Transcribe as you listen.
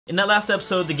In that last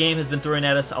episode, the game has been throwing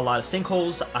at us a lot of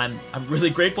sinkholes. I'm really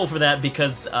grateful for that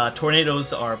because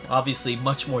tornadoes are obviously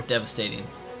much more devastating.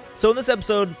 So in this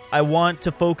episode, I want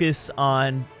to focus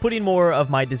on putting more of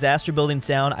my disaster buildings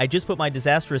down. I just put my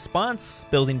disaster response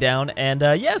building down, and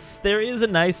yes, there is a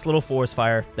nice little forest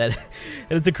fire that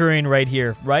is occurring right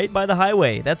here, right by the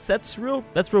highway. That's real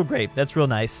great. That's real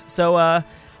nice. So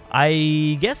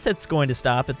I guess that's going to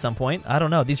stop at some point. I don't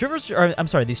know. These rivers are, I'm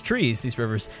sorry, these trees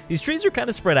are kind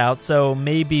of spread out, so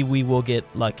maybe we will get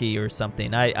lucky or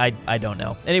something. I don't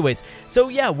know. Anyways, so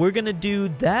yeah, we're gonna do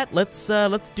that. Let's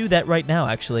do that right now,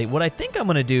 actually. What I think I'm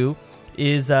gonna do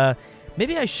is,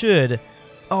 maybe I should,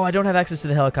 oh, I don't have access to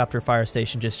the helicopter fire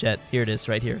station just yet. Here it is,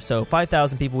 right here. So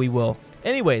 5,000 people we will.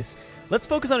 Anyways, let's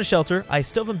focus on a shelter. I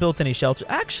still haven't built any shelter.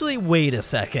 Actually, wait a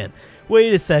second.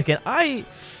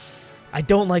 I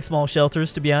don't like small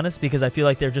shelters, to be honest, because I feel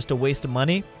like they're just a waste of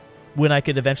money when I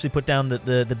could eventually put down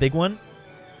the big one.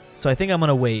 So I think I'm going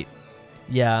to wait.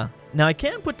 Yeah. Now, I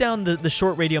can put down the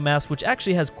short radio mast, which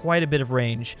actually has quite a bit of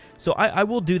range. So I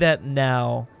will do that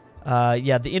now.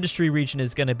 Yeah, the industry region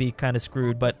is going to be kind of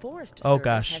screwed, but... Oh,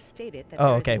 gosh.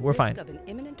 Oh, okay, we're fine.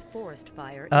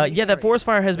 Yeah, that forest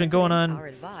fire has been going on,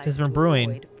 has been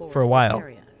brewing for a while.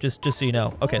 Just so you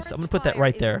know. Okay, so I'm going to put that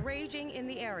right there.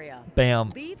 Bam.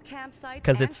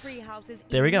 Because it's...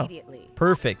 There we go.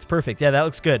 Perfect. Yeah, that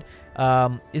looks good.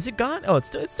 Is it gone? Oh,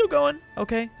 it's still going.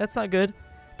 Okay, that's not good.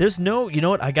 There's no... You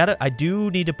know what? I do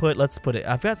need to put... Let's put it...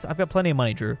 I've got plenty of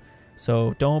money, Drew.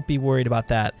 So don't be worried about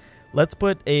that. Let's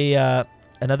put a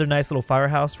another nice little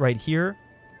firehouse right here.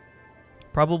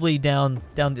 Probably down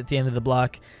at the end of the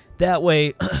block. That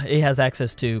way, it has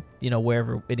access to, you know,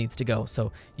 wherever it needs to go.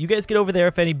 So you guys get over there.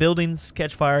 If any buildings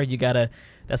catch fire, you gotta...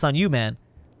 That's on you, man.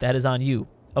 That is on you.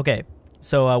 Okay,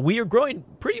 so we are growing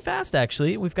pretty fast,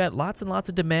 actually. We've got lots and lots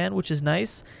of demand, which is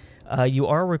nice. You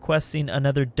are requesting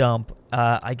another dump.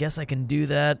 I guess I can do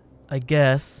that. I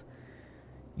guess.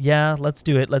 Yeah, let's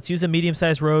do it. Let's use a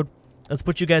medium-sized road. Let's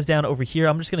put you guys down over here.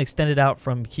 I'm just going to extend it out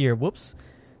from here. Whoops.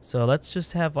 So let's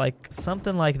just have, like,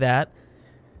 something like that.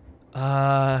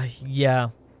 Yeah.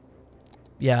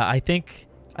 Yeah, I think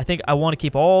I want to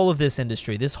keep all of this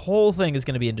industry. This whole thing is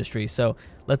going to be industry, so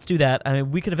let's do that. I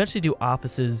mean, we could eventually do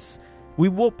offices. We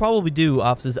will probably do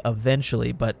offices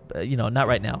eventually, but, you know, not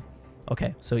right now.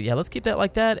 Okay, so yeah, let's keep that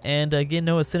like that. And again,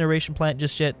 no incineration plant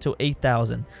just yet till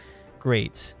 8,000.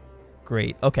 Great.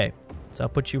 Okay, so I'll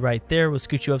put you right there. We'll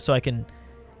scoot you up so I can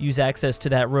use access to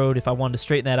that road. If I wanted to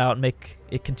straighten that out and make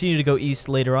it continue to go east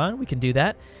later on, we can do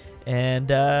that. And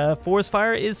forest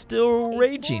fire is still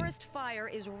raging.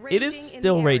 It is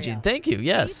still raging. Thank you.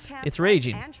 Yes, it's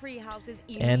raging.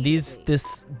 And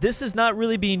this is not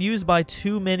really being used by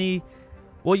too many.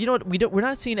 Well, you know what? We're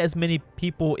not seeing as many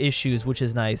people issues, which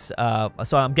is nice.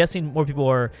 So I'm guessing more people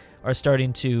are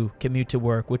starting to commute to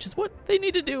work, which is what they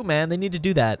need to do, man. They need to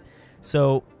do that.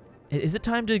 So is it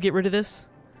time to get rid of this?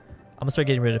 I'm gonna start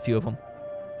getting rid of a few of them.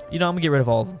 You know, I'm gonna get rid of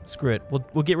all of them. Screw it.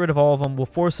 We'll get rid of all of them. We'll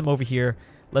force them over here.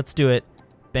 Let's do it.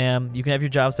 Bam. You can have your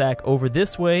jobs back over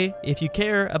this way if you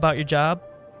care about your job.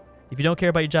 If you don't care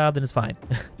about your job, then it's fine.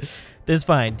 Then it's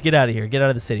fine. Get out of here. Get out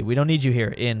of the city. We don't need you here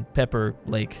in Pepper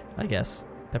Lake, I guess.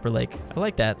 Pepper Lake. I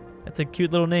like that. That's a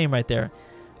cute little name right there.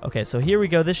 Okay, so here we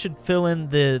go. This should fill in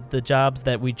the jobs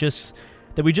that we just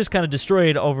kind of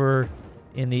destroyed over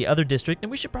in the other district.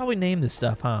 And we should probably name this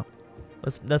stuff, huh?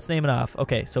 Let's name it off.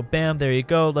 Okay, so bam, there you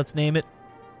go. Let's name it.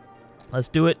 Let's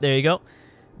do it. There you go.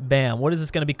 Bam. What is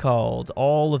this going to be called?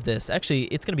 All of this. Actually,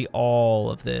 it's going to be all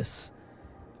of this.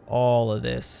 All of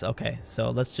this. Okay,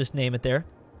 so let's just name it there.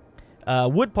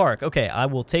 Wood Park. Okay, I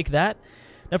will take that.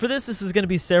 Now for this is going to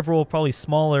be several probably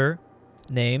smaller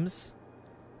names.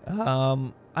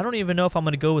 I don't even know if I'm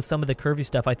going to go with some of the curvy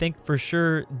stuff. I think for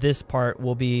sure this part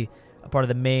will be a part of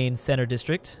the main center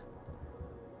district.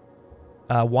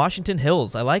 Washington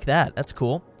Hills. I like that. That's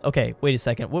cool. Okay, wait a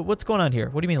second. What's going on here?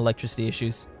 What do you mean electricity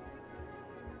issues?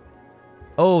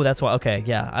 Oh, that's why. Okay,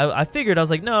 yeah. I figured. I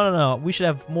was like, no. We should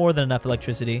have more than enough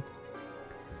electricity.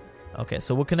 Okay,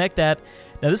 so we'll connect that.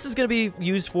 Now, this is going to be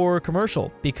used for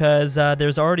commercial because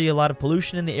there's already a lot of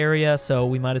pollution in the area, so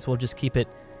we might as well just keep it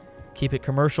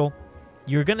commercial.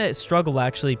 You're going to struggle,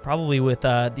 actually, probably with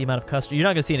the amount of customers. You're not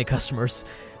going to see any customers.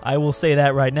 I will say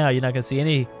that right now. You're not going to see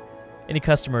any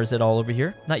customers at all over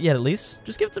here. Not yet, at least.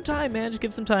 Just give it some time, man. Just give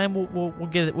it some time. We'll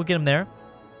get them there.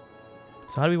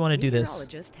 So how do we want to do this?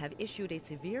 Have issued a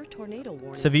severe tornado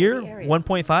warning. Severe?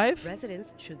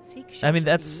 1.5? I mean,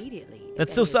 that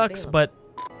still sucks, but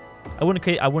I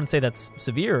wouldn't say that's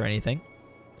severe or anything.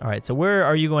 All right, so where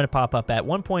are you going to pop up at?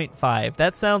 1.5.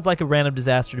 That sounds like a random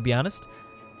disaster, to be honest.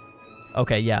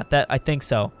 Okay, yeah, I think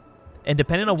so. And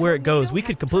depending on where it goes, we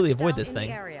could completely avoid this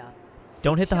thing.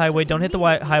 Don't hit the highway. Don't hit the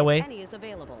highway.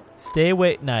 Stay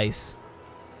away. Nice.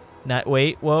 Not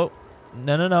wait. Whoa.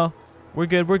 No, no, no. We're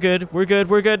good. We're good. We're good.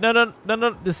 We're good. No, no, no,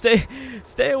 no. Just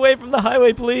stay away from the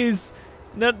highway, please.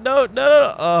 No, no, no,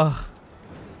 no. Oh.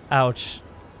 Ouch.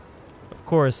 Of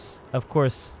course. Of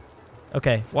course.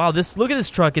 Okay. Wow. Look at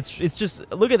this truck. It's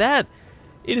just, look at that.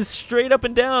 It is straight up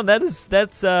and down.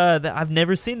 I've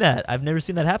never seen that. I've never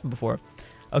seen that happen before.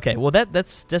 Okay. Well,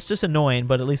 that's just annoying,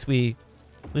 but at least we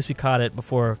caught it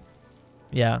before,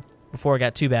 yeah, before it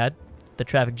got too bad. The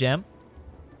traffic jam.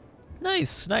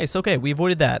 Nice, nice. Okay, we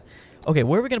avoided that. Okay,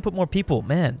 where are we gonna put more people?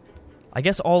 Man, I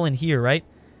guess all in here, right?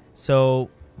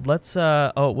 So let's.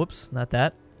 Oh, whoops, not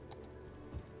that.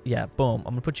 Yeah, boom.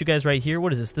 I'm gonna put you guys right here.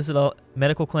 What is this? This is a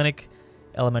medical clinic,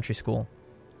 elementary school.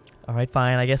 All right,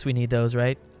 fine. I guess we need those,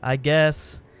 right? I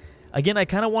guess. Again, I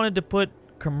kind of wanted to put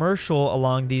commercial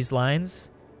along these lines,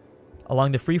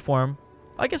 along the freeform.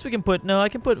 I guess we can put, no, I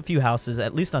can put a few houses,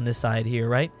 at least on this side here,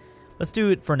 right? Let's do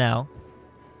it for now.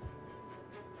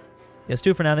 Let's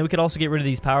do it for now. Then we could also get rid of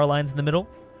these power lines in the middle.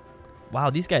 Wow,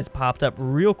 these guys popped up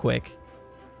real quick.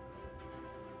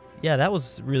 Yeah, that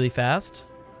was really fast.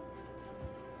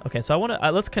 Okay, so I want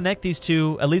to, let's connect these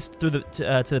two, at least through the,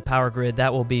 to the power grid.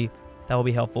 That will be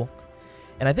helpful.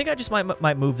 And I think I just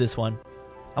might move this one.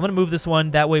 I'm going to move this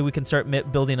one. That way we can start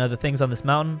building other things on this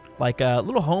mountain. Like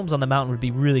little homes on the mountain would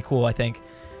be really cool, I think.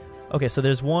 Okay, so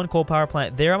there's one coal power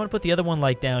plant there. I'm going to put the other one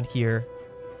like down here.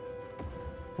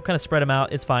 We'll kind of spread them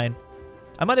out. It's fine.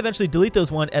 I might eventually delete those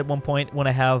at one point when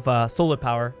I have solar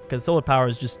power, because solar power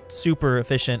is just super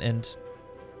efficient and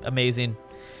amazing.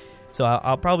 So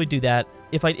I'll probably do that.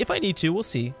 If I need to, we'll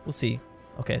see. We'll see.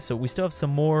 Okay, so we still have some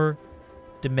more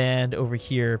demand over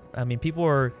here. I mean, people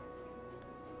are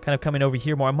kind of coming over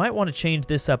here more. I might want to change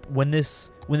this up when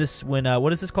what is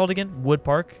this called again? Wood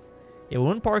Park. Yeah,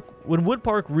 when Wood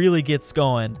Park really gets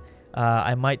going,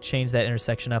 I might change that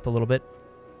intersection up a little bit.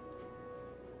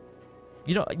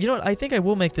 You know what? I think I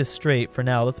will make this straight for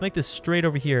now. Let's make this straight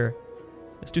over here.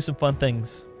 Let's do some fun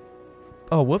things.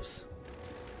 Oh, whoops.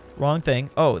 Wrong thing.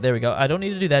 Oh, there we go. I don't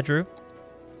need to do that, Drew.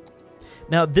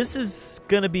 Now, this is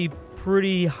going to be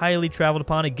pretty highly traveled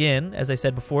upon again, as I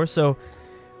said before, so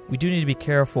we do need to be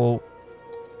careful.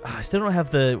 I still don't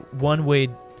have the one-way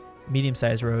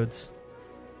medium-sized roads.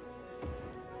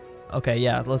 Okay,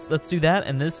 yeah, let's do that,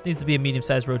 and this needs to be a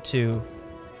medium-sized road too.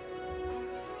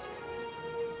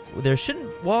 There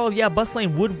shouldn't, well, yeah, bus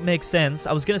lane would make sense.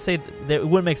 I was going to say that it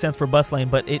wouldn't make sense for a bus lane,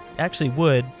 but it actually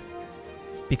would,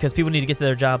 because people need to get to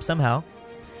their job somehow.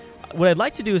 What I'd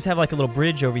like to do is have like a little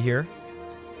bridge over here.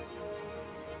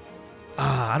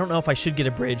 I don't know if I should get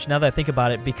a bridge now that I think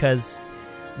about it, because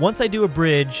once I do a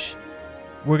bridge,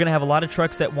 we're going to have a lot of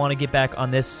trucks that want to get back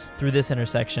on this through this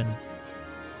intersection.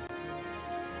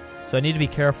 So I need to be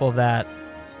careful of that.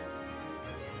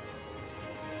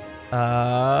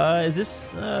 Is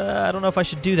this, I don't know if I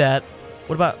should do that.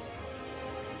 What about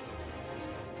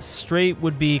straight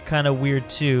would be kind of weird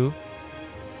too.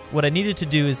 What I needed to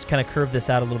do is kind of curve this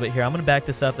out a little bit here. I'm going to back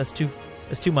this up. That's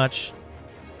too much.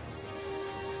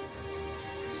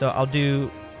 So I'll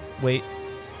do, wait,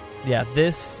 yeah,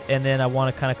 this, and then I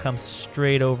want to kind of come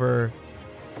straight over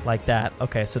like that.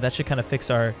 Okay, so that should kind of fix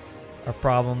our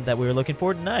problem that we were looking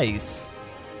for. Nice.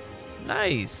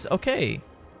 Nice. Okay.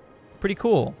 Pretty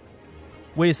cool.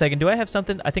 Wait a second. Do I have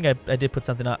something? I think I did put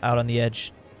something out on the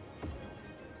edge.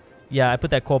 Yeah, I put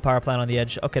that coal power plant on the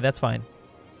edge. Okay, that's fine.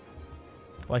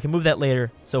 Well, I can move that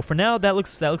later. So for now, that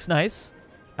looks nice.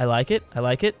 I like it. I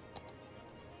like it.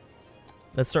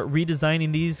 Let's start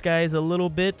redesigning these guys a little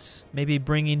bit. Maybe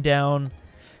bringing down,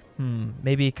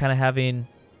 maybe kind of having,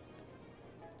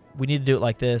 we need to do it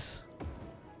like this.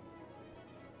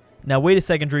 Now, wait a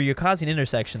second, Drew, you're causing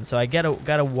intersections, so I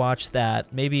gotta watch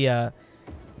that. Maybe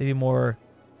more,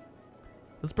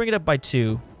 let's bring it up by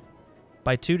 2.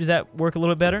 By 2, does that work a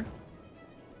little bit better?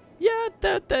 Yeah,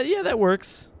 that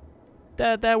works.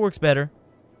 That works better.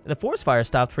 The forest fire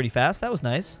stopped pretty fast. That was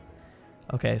nice.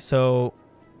 Okay, so,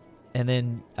 and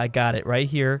then I got it right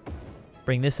here.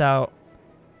 Bring this out.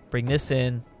 Bring this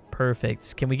in.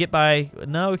 Perfect. Can we get by?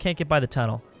 No, we can't get by the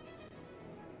tunnel.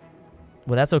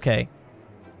 Well, that's okay.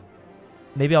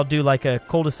 Maybe I'll do like a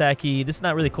cul-de-sac-y. This is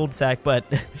not really cul-de-sac, but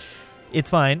it's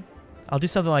fine. I'll do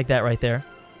something like that right there.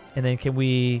 And then can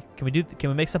we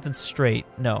make something straight?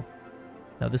 No.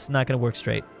 No, this is not going to work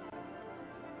straight.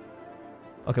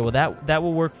 Okay, well that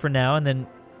will work for now. And then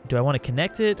do I want to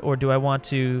connect it, or do I want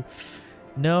to?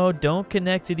 No, don't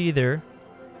connect it either.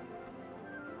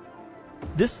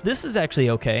 This is actually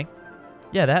okay.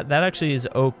 Yeah, that actually is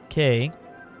okay.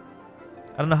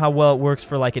 I don't know how well it works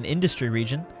for like an industry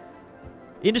region,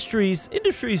 Industries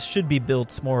should be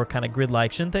built more kind of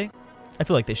grid-like, shouldn't they? I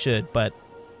feel like they should, but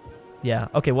yeah.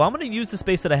 Okay, well, I'm going to use the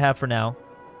space that I have for now.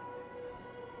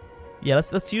 Yeah,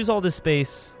 let's use all this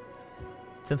space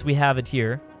since we have it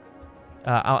here.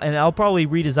 I'll probably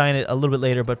redesign it a little bit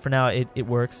later, but for now it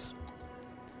works.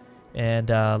 And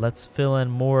let's fill in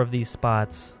more of these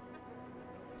spots.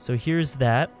 So here's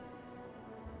that.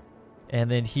 And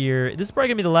then here, this is probably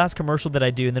going to be the last commercial that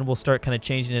I do, and then we'll start kind of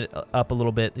changing it up a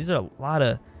little bit. These are a lot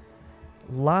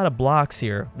of blocks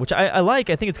here, which I like.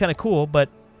 I think it's kind of cool, but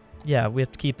yeah, we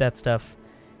have to keep that stuff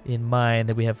in mind,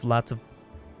 that we have lots of,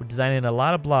 we're designing a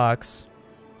lot of blocks.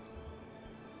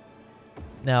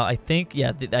 Now, I think,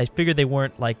 yeah, I figured they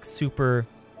weren't like super,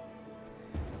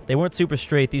 they weren't super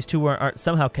straight. These two aren't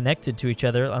somehow connected to each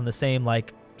other on the same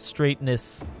like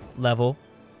straightness level.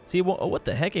 See, what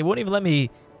the heck? It won't even let me.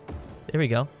 There we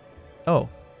go. Oh.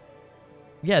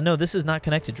 Yeah, no, this is not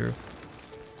connected, Drew.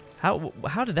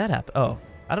 How did that happen? Oh,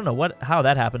 I don't know how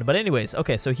that happened. But anyways,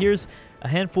 okay, so here's a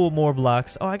handful more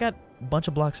blocks. Oh, I got a bunch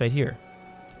of blocks right here.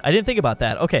 I didn't think about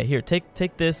that. Okay, here,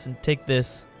 take this and take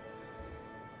this.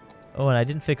 Oh, and I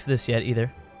didn't fix this yet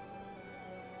either.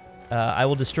 I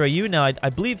will destroy you. Now, I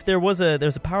believe there's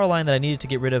a power line that I needed to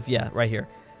get rid of. Yeah, right here.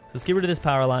 So let's get rid of this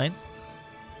power line.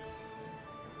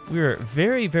 We were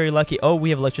very, very lucky. Oh, we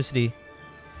have electricity.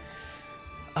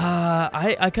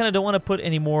 I kind of don't want to put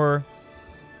any more.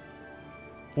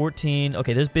 14.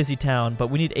 Okay, there's busy town, but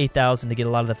we need 8,000 to get a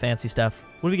lot of the fancy stuff.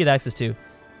 What do we get access to?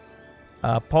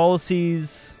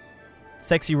 Policies,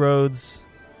 sexy roads.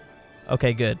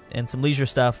 Okay, good. And some leisure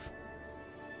stuff.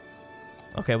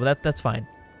 Okay, well that's fine.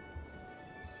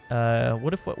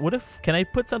 What if can I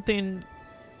put something?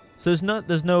 So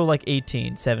there's no like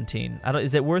 18, 17.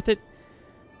 Is it worth it?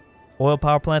 Oil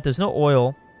power plant. There's no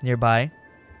oil nearby.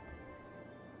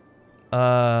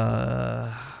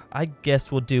 I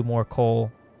guess we'll do more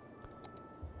coal.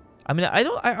 I mean,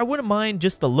 I wouldn't mind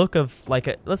just the look of like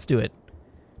let's do it.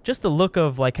 Just the look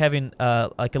of like having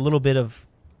like a little bit of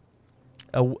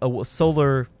a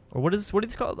solar, or what is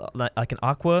this called? Like an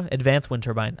aqua advanced wind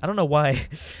turbine. I don't know why.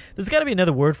 There's got to be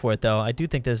another word for it though. I do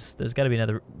think there's got to be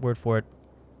another word for it.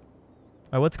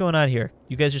 All right, what's going on here?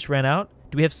 You guys just ran out?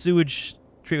 Do we have sewage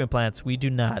treatment plants? We do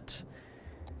not.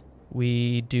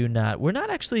 We do not. We're not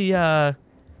actually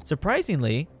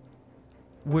surprisingly,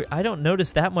 I don't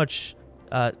notice that much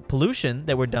pollution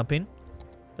that we're dumping.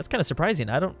 That's kind of surprising.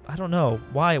 I don't know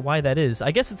why that is.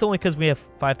 I guess it's only because we have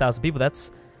 5,000 people.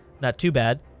 That's not too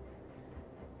bad.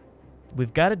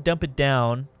 We've got to dump it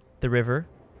down the river.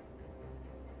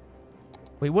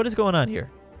 Wait, what is going on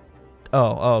here?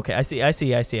 Oh, okay. I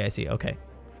see. Okay.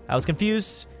 I was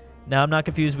confused. Now I'm not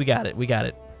confused. We got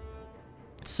it.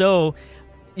 So,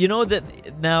 you know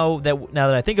that now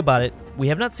that I think about it, we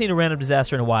have not seen a random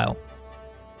disaster in a while.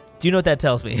 Do you know what that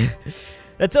tells me?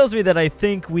 That tells me that I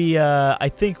think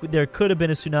there could have been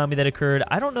a tsunami that occurred.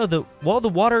 I don't know the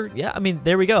water. Yeah, I mean,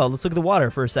 there we go. Let's look at the water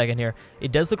for a second here.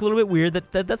 It does look a little bit weird.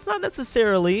 That's not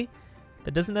necessarily.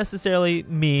 That doesn't necessarily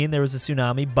mean there was a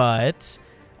tsunami, but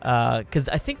because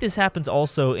I think this happens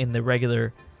also in the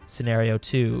regular scenario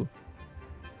too.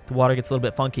 The water gets a little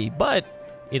bit funky, but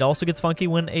it also gets funky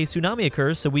when a tsunami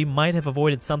occurs. So we might have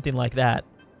avoided something like that.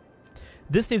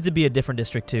 This needs to be a different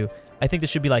district too. I think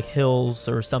this should be like hills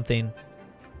or something.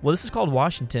 Well, this is called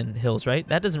Washington Hills, right?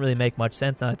 That doesn't really make much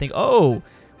sense. And I think, oh,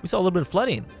 we saw a little bit of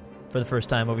flooding for the first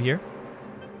time over here.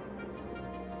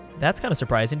 That's kind of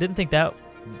surprising. Didn't think that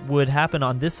would happen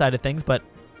on this side of things, but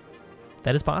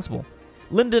that is possible.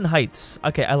 Linden Heights.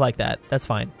 Okay, I like that. That's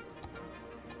fine.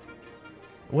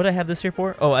 What did I have this here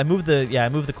for? Oh, I moved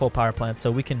the coal power plant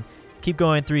so we can keep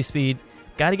going 3 speed.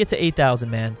 Got to get to 8,000,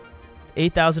 man.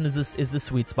 8,000 is the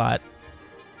sweet spot.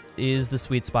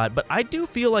 But I do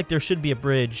feel like there should be a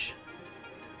bridge.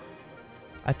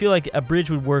 I feel like a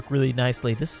bridge would work really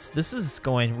nicely. This is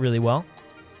going really well.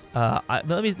 Let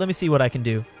me see what I can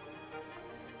do.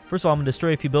 First of all, I'm gonna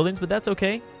destroy a few buildings, but that's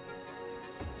okay.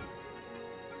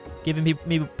 Giving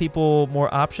people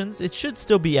more options. It should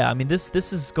still be, yeah. I mean, this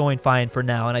is going fine for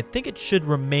now, and I think it should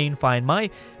remain fine. My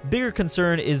bigger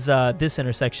concern is this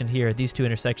intersection here. These two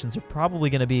intersections are probably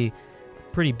going to be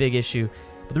a pretty big issue.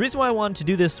 But the reason why I wanted to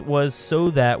do this was so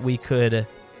that we could...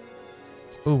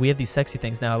 Oh, we have these sexy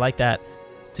things now. I like that.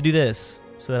 To do this,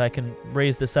 so that I can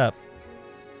raise this up.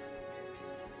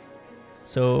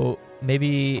 So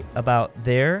maybe about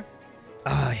there.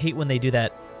 I hate when they do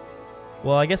that.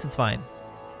 Well, I guess it's fine.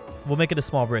 We'll make it a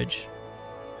small bridge.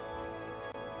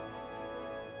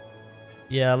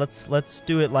 Yeah, let's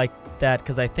do it like that,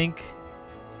 because I think...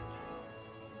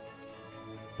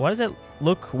 Why does that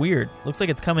look weird? Looks like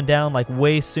it's coming down like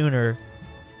way sooner.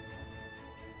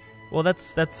 Well,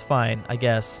 that's fine, I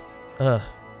guess. Ugh.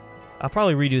 I'll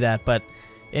probably redo that, but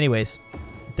anyways,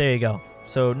 there you go.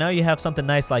 So now you have something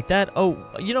nice like that. Oh,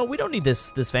 you know, we don't need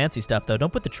this fancy stuff, though.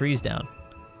 Don't put the trees down.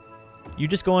 You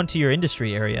just go into your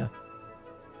industry area.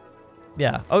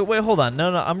 Yeah. Oh, wait, hold on.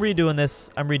 No, I'm redoing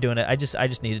this. I'm redoing it. I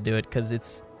just need to do it because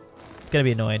it's going to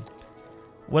be annoying.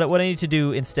 What I need to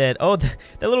do instead... Oh, that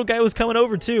little guy was coming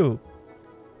over, too.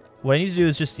 What I need to do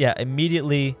is just, yeah,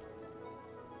 immediately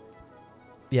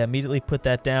put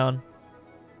that down.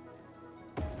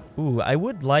 Ooh, I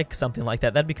would like something like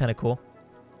that. That'd be kind of cool.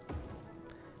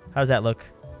 How does that look?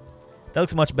 That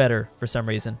looks much better for some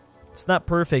reason. It's not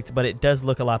perfect, but it does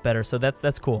look a lot better, so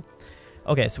that's cool.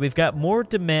 Okay, so we've got more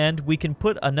demand. We can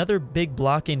put another big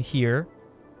block in here.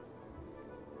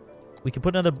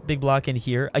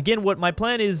 Again, what my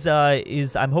plan is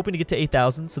I'm hoping to get to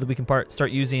 8,000 so that we can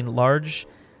start using large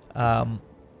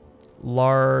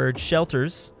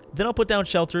shelters. Then I'll put down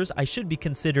shelters. I should be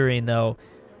considering, though,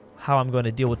 how I'm going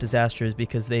to deal with disasters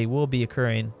because they will be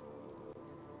occurring.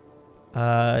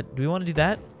 Do we want to do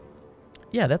that?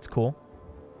 Yeah, that's cool.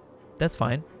 That's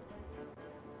fine.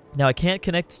 Now, I can't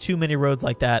connect too many roads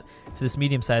like that to this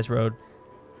medium-sized road.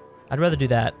 I'd rather do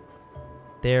that.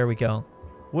 There we go.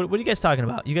 What are you guys talking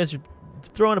about? You guys are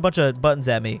throwing a bunch of buttons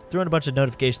at me, throwing a bunch of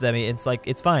notifications at me. It's like,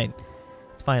 it's fine.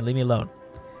 It's fine. Leave me alone.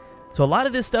 So a lot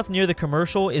of this stuff near the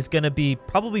commercial is going to be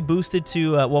probably boosted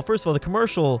to, well, first of all, the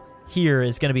commercial here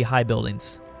is going to be high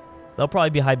buildings. There'll probably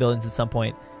be high buildings at some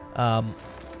point.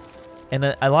 And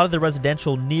a lot of the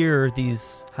residential near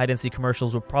these high-density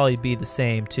commercials will probably be the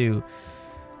same, too.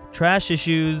 Trash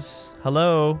issues.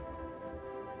 Hello?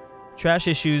 Trash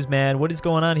issues, man. What is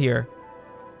going on here?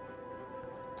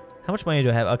 How much money do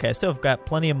I have? Okay, I still have got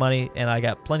plenty of money, and I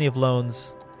got plenty of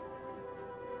loans.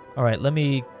 All right, let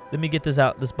me get this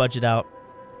budget out.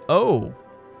 Oh,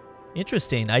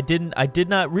 interesting. I did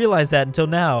not realize that until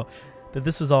now, that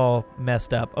this was all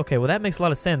messed up. Okay, well, that makes a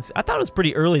lot of sense. I thought it was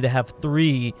pretty early to have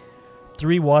three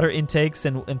water intakes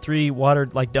and 3 water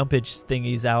like dumpage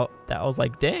thingies out. That was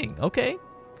like, dang, okay.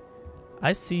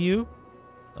 I see you.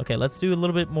 Okay, let's do a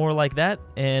little bit more like that,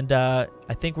 and I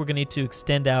think we're gonna need to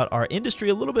extend out our industry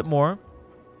a little bit more.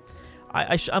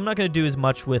 I'm not gonna do as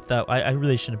much with. I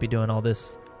really shouldn't be doing all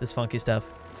this funky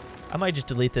stuff. I might just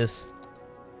delete this.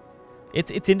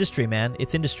 It's industry, man.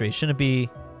 It's industry. Shouldn't be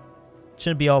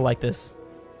all like this.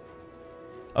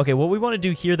 Okay, what we want to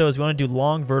do here though is we want to do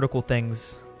long vertical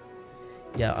things.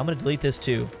 Yeah, I'm gonna delete this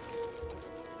too.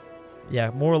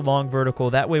 Yeah, more long vertical.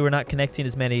 That way we're not connecting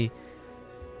as many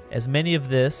of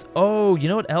this. Oh, you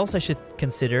know what else I should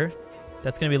consider?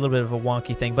 That's going to be a little bit of a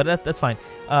wonky thing, but that's fine.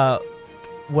 The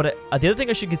other thing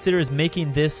I should consider is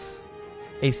making this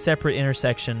a separate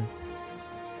intersection.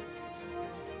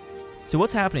 So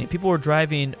what's happening? People are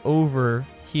driving over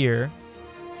here.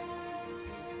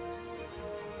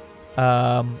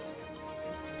 And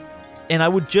I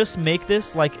would just make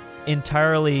this like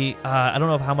entirely... I don't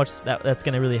know how much that's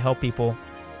going to really help people.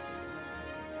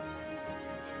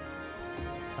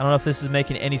 I don't know if this is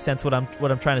making any sense what I'm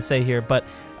trying to say here, but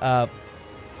I'm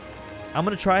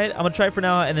gonna try it. I'm gonna try it for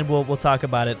now, and then we'll talk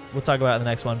about it. We'll talk about it in the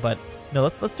next one. But no,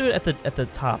 let's do it at the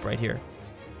top right here.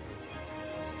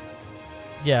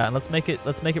 Yeah, and let's make it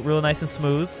real nice and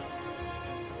smooth.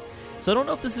 So I don't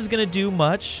know if this is gonna do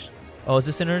much. Oh, is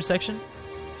this an intersection?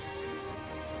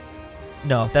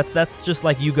 No, that's just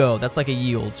like you go. That's like a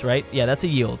yields, right? Yeah, that's a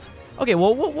yields. Okay,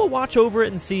 well we'll watch over it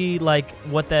and see like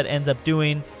what that ends up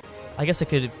doing. I guess I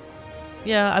could,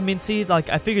 yeah, I mean, see, like,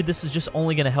 I figured this is just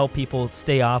only going to help people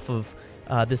stay off of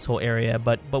this whole area,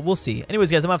 but we'll see. Anyways,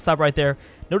 guys, I'm going to stop right there.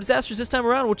 No disasters this time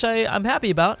around, which I'm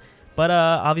happy about, but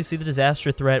obviously the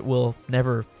disaster threat will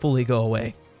never fully go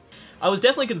away. I was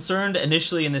definitely concerned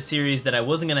initially in this series that I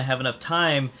wasn't going to have enough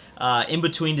time in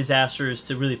between disasters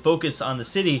to really focus on the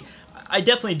city. I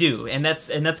definitely do, and that's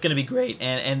going to be great.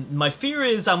 And my fear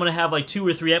is I'm going to have like 2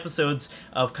 or 3 episodes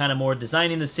of kind of more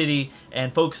designing the city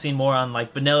and focusing more on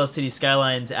like vanilla Cities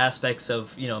Skylines aspects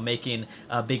of, you know, making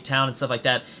a big town and stuff like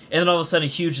that. And then all of a sudden a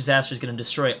huge disaster is going to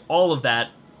destroy all of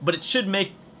that, but it should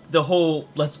make the whole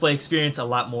Let's Play experience a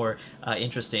lot more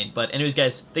interesting. But anyways,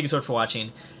 guys, thank you so much for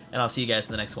watching, and I'll see you guys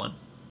in the next one.